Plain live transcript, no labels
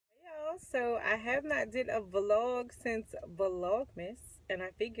So I have not did a vlog since Vlogmas, and I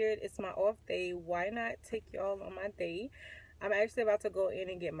figured it's my off day. Why not take y'all on my day? I'm actually about to go in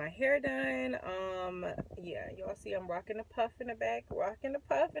and get my hair done. Yeah, y'all see I'm rocking the puff in the back, rocking the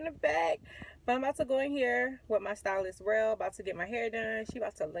puff in the back. But I'm about to go in here with my stylist Rell, about to get my hair done. She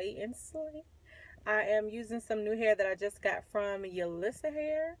about to lay and slay. I am using some new hair that I just got from Yalissa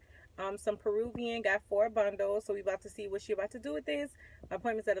Hair. Some Peruvian, got 4 bundles, so we about to see what she about to do with this. My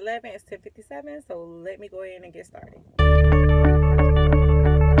appointment's at 11. It's 10:57, so let me go in and get started.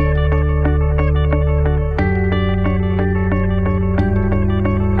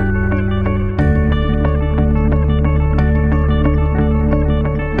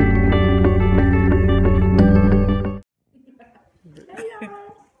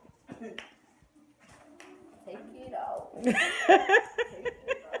 Take it off.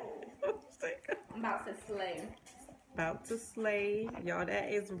 I'm about to slay. About to slay. Y'all, that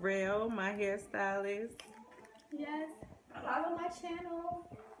is Rell, my hairstylist. Yes. Follow my channel,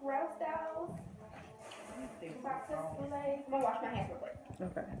 Rell Styles. About to slay. I'm gonna wash my hands real quick.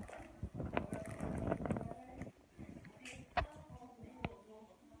 Okay.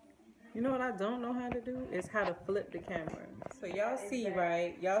 You know what I don't know how to do? Is how to flip the camera. So y'all see,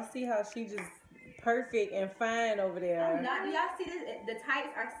 right? Y'all see how she just perfect and fine over there. I'm not. Do y'all see this? The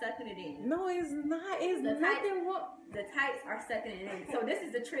tights are sucking it in. No, it's not. It's nothing wrong. The tights are sucking it in. So this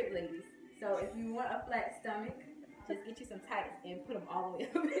is the trick, ladies. So if you want a flat stomach, just get you some tights and put them all the way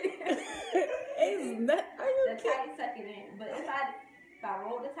up there. It's not. Are you the tights suck it in. But if I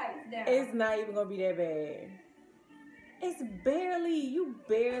roll the tights down, it's not even gonna be that bad. It's barely. You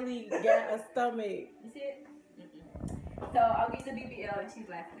barely got a stomach. You see it? So I'll get the BBL and she's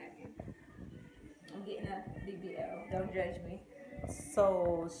laughing at me. I'm getting a BBL. Don't judge me.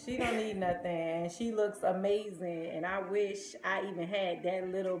 So she don't need nothing. She looks amazing, and I wish I even had that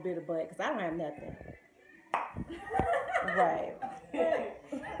little bit of butt because I don't have nothing. Right.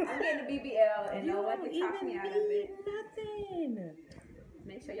 I'm getting a BBL, and no one can talk me out of it. Nothing.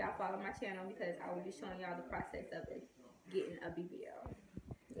 Make sure y'all follow my channel because I will be showing y'all the process of it, getting a BBL.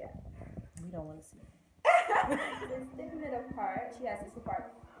 Yeah. We don't want to see. This is the middle part. She has a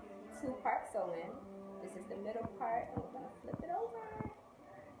two-part sew-in. This is the middle part. I'm gonna flip it over.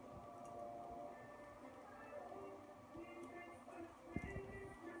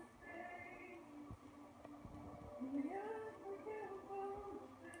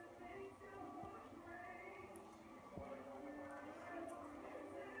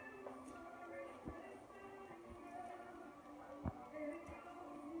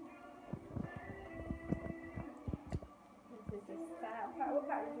 This is the side part. What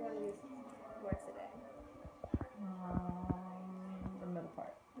part do you want to use for today? The middle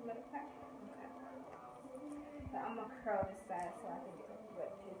part. The middle part? Okay. So I'm going to curl this side so I can get a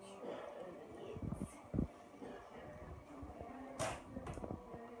good picture of it.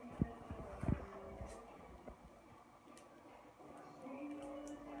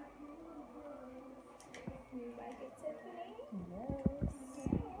 You like it, Tiffany? Yes.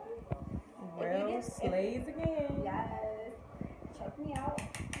 Rell slays again. Yes. Check me out.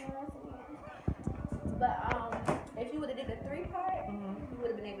 But if you would have did the 3-part, you would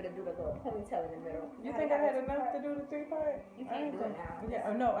have been able to do the little ponytail in the middle. You think I had enough to do the 3-part? You can't do it now.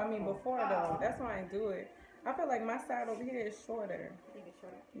 Yeah. No, I mean before though. That's why I do it. I feel like my side over here is shorter. You think it's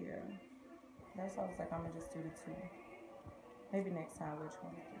shorter? Yeah. That's why I was like, I'm gonna just do the 2. Maybe next time which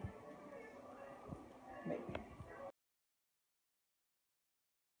one? Maybe.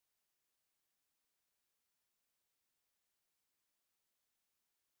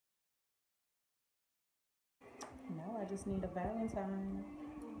 No, I just need a Valentine.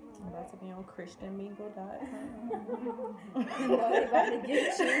 I'm about to be on ChristianMingle.com. No, they about to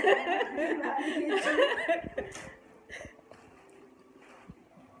get you. They about to get you.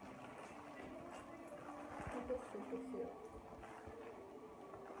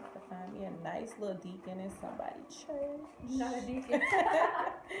 To find me a nice little deacon in somebody's church. Not a deacon.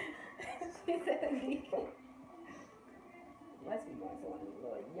 She said a deacon. Must be going to one of these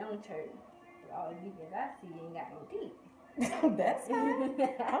little young churches. All the deacons I see ain't got no teeth. That's fine.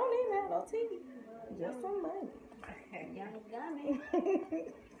 I don't even have no teeth. Just some money. Young gummy.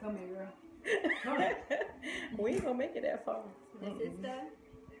 Come here, girl. We ain't gonna make it that far. This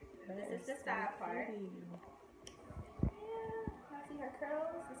is the side part. Yeah, I see her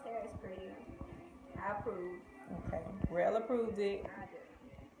curls. His hair is pretty. I approve. Okay. Rell approved it. I do.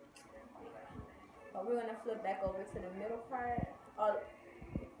 But we're gonna flip back over to the middle part.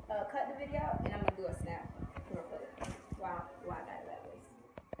 Cut the video and I'm gonna do a snap real quick. Wow, I got it that way.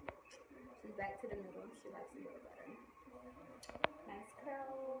 She's back to the middle. She likes the middle better. Nice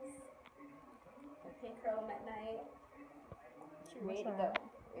curls. home at night. She ready to go.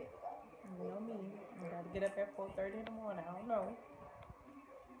 You know me. I gotta get up at 4:30 in the morning. I don't know.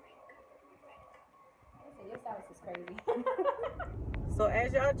 So your house is crazy. So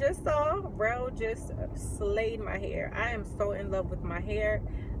as y'all just saw, Rell just slayed my hair. I am so in love with my hair.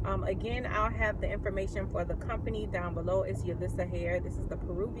 Again, I'll have the information for the company down below. It's Yalissa Hair. This is the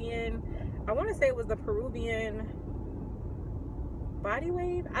Peruvian. I want to say it was the Peruvian body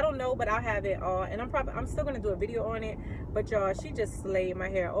wave. I don't know, but I'll have it all. And I'm still gonna do a video on it. But y'all, she just slayed my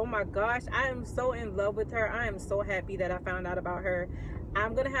hair. Oh my gosh, I am so in love with her. I am so happy that I found out about her.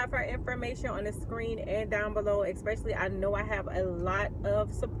 I'm gonna have her information on the screen and down below. Especially, I know I have a lot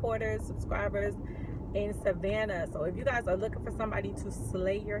of supporters, subscribers in Savannah. So if you guys are looking for somebody to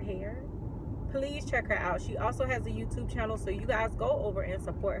slay your hair, please check her out. She also has a YouTube channel, so you guys go over and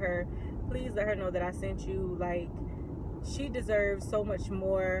support her. Please let her know that I sent you. Like, she deserves so much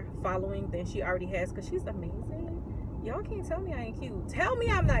more following than she already has, because she's amazing. Y'all can't tell me I ain't cute. Tell me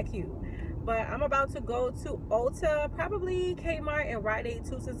I'm not cute. But I'm about to go to Ulta, probably Kmart and Rite Aid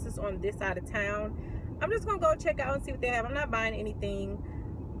too, since it's on this side of town. I'm just gonna go check out and see what they have. I'm not buying anything.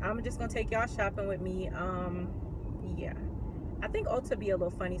 I'm just gonna take y'all shopping with me. Yeah, I think Ulta be a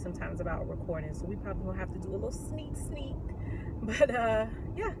little funny sometimes about recording, so we probably gonna have to do a little sneak. But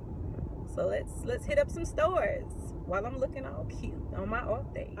yeah, so let's hit up some stores while I'm looking all cute on my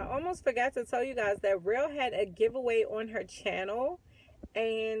off day. I almost forgot to tell you guys that Rell had a giveaway on her channel,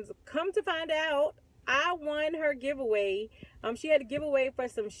 and come to find out, I won her giveaway. She had a giveaway for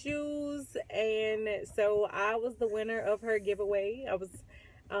some shoes, and so I was the winner of her giveaway. I was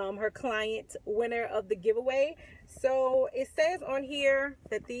her client winner of the giveaway. So it says on here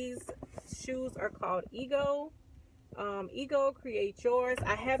that these shoes are called Ego. Ego, create yours.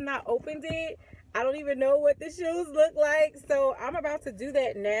 I have not opened it. I don't even know what the shoes look like, so I'm about to do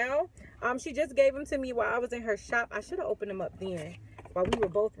that now. She just gave them to me while I was in her shop. I should have opened them up then while we were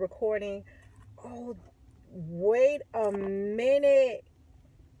both recording. Oh, wait a minute.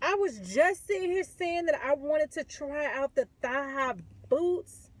 I was just sitting here saying that I wanted to try out the thigh-high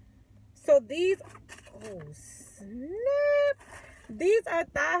boots. So these, oh snap, these are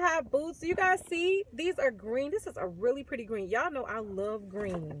thigh-high boots. You guys see, these are green. This is a really pretty green. Y'all know I love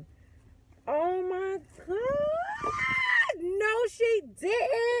green. Oh my god, no she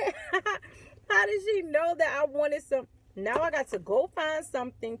didn't. How did she know that I wanted some? Now I got to go find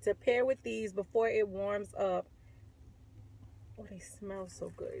something to pair with these before it warms up. Oh, they smell so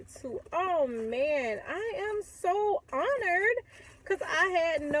good too. Oh man, I am so honored because I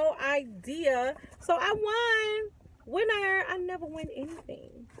had no idea. So I won. Winner. I never win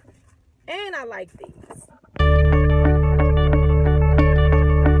anything. And I like these.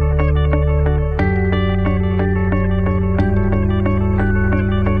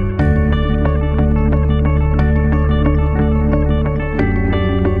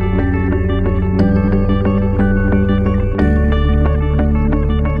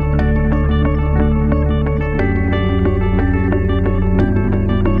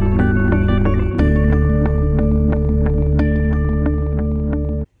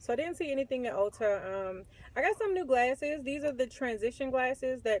 So I didn't see anything at Ulta. I got some new glasses. These are the transition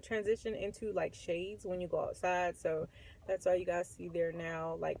glasses that transition into like shades when you go outside. So that's why you guys see they're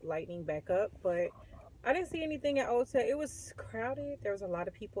now like lightening back up. But I didn't see anything at Ulta. It was crowded. There was a lot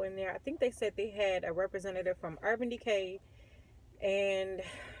of people in there. I think they said they had a representative from Urban Decay and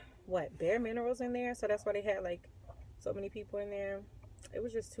what, Bare Minerals in there. So that's why they had like so many people in there. It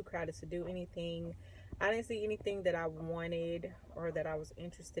was just too crowded to do anything. I didn't see anything that I wanted or that I was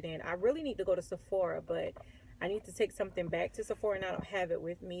interested in. I really need to go to Sephora, but I need to take something back to Sephora and I don't have it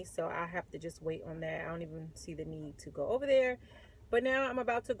with me, so I have to just wait on that. I don't even see the need to go over there. But now I'm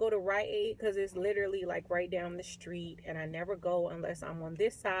about to go to Rite Aid because it's literally like right down the street, and I never go unless I'm on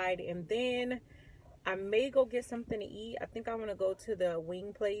this side. And then I may go get something to eat. I think I want to go to the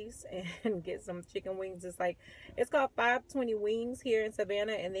wing place and get some chicken wings. It's called 520 Wings here in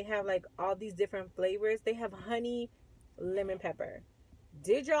Savannah, and they have like all these different flavors. They have honey lemon pepper.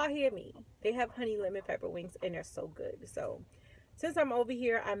 Did y'all hear me? They have honey lemon pepper wings, and they're so good. So since I'm over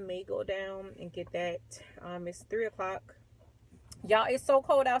here, I may go down and get that. It's 3 o'clock. Y'all, it's so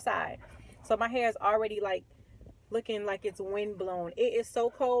cold outside, so my hair is already like looking like it's wind blown. It is so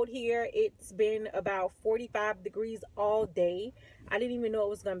cold here. It's been about 45 degrees all day. I didn't even know it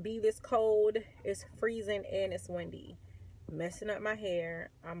was gonna be this cold. It's freezing and it's windy. Messing up my hair.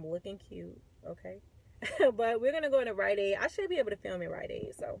 I'm looking cute, okay? But we're gonna go into Rite Aid. I should be able to film in Rite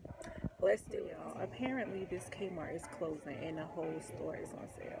Aid, so let's do it. Apparently this Kmart is closing and the whole store is on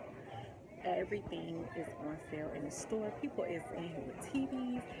sale. Everything is on sale in the store. People is in here with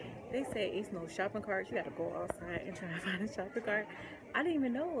TVs They say it's no shopping carts. You gotta go outside and try to find a shopping cart. I didn't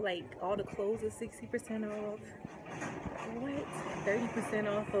even know, like, all the clothes are 60% off. What? 30%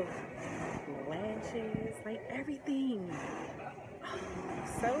 off of lashes, like everything.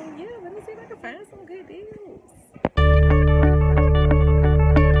 So yeah, let me see if I can find some good deals.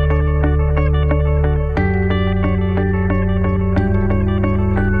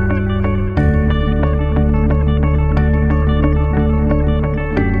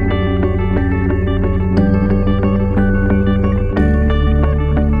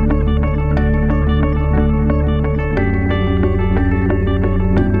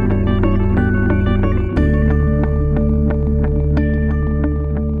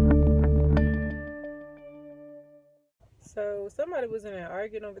 So somebody was in there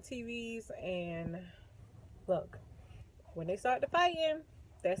arguing over TVs, and look, when they start to fighting,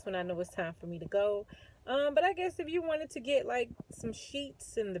 that's when I know it's time for me to go. But I guess if you wanted to get like some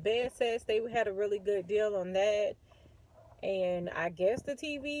sheets and the bed sets, they had a really good deal on that. And I guess the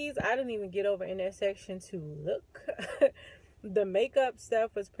TVs, I didn't even get over in that section to look. The makeup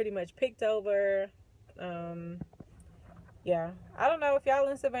stuff was pretty much picked over. Yeah, I don't know if y'all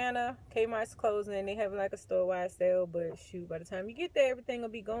in Savannah, Kmart's closing. They have like a store-wide sale, but shoot, by the time you get there, everything will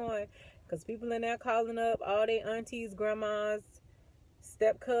be gone, because people in there calling up all their aunties, grandmas,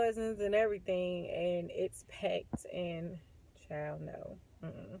 step cousins, and everything, and it's packed. And child, no.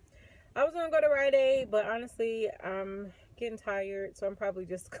 I was gonna go to Rite Aid, but honestly, I'm getting tired, so I'm probably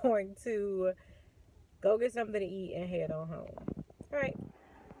just going to go get something to eat and head on home. All right.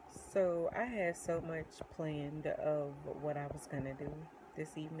 So I had so much planned of what I was gonna do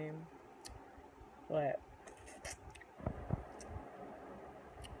this evening, but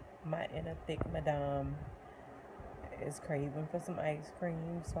my inner thick madame is craving for some ice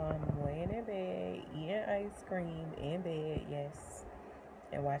cream, so I'm laying in bed eating ice cream in bed, yes,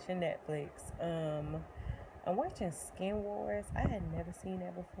 and watching Netflix. I'm watching Skin Wars. I had never seen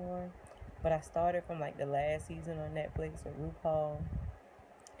that before, but I started from like the last season on Netflix with RuPaul.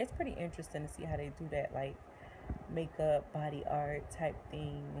 It's pretty interesting to see how they do that, like makeup, body art type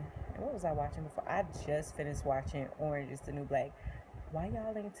thing. And what was I watching before? I just finished watching Orange is the New Black. Why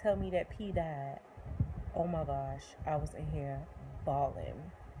y'all ain't tell me that P died? Oh my gosh, I was in here bawling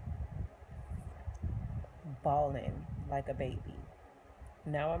like a baby.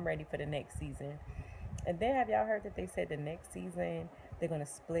 Now I'm ready for the next season. And then have y'all heard that they said the next season they're gonna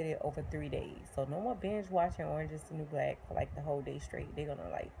split it over 3 days? So no more binge watching Orange is the New Black for like the whole day straight. They're gonna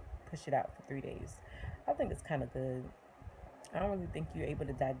like push it out for 3 days. I think it's kind of good. I don't really think you're able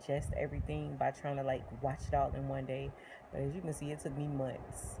to digest everything by trying to like watch it all in one day. But as you can see, it took me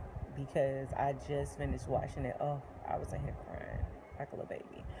months because I just finished watching it. Oh, I was in here crying like a little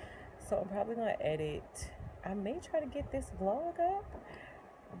baby. So I'm probably gonna edit. I may try to get this vlog up,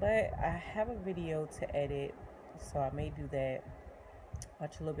 but I have a video to edit, so I may do that.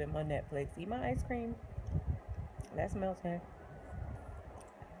 Watch a little bit more Netflix, eat my ice cream that's melting,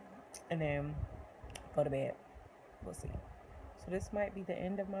 and then go to bed. We'll see. So this might be the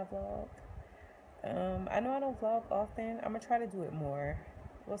end of my vlog. I know I don't vlog often. I'm gonna try to do it more.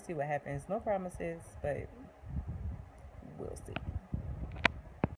 We'll see what happens. No promises, but we'll see.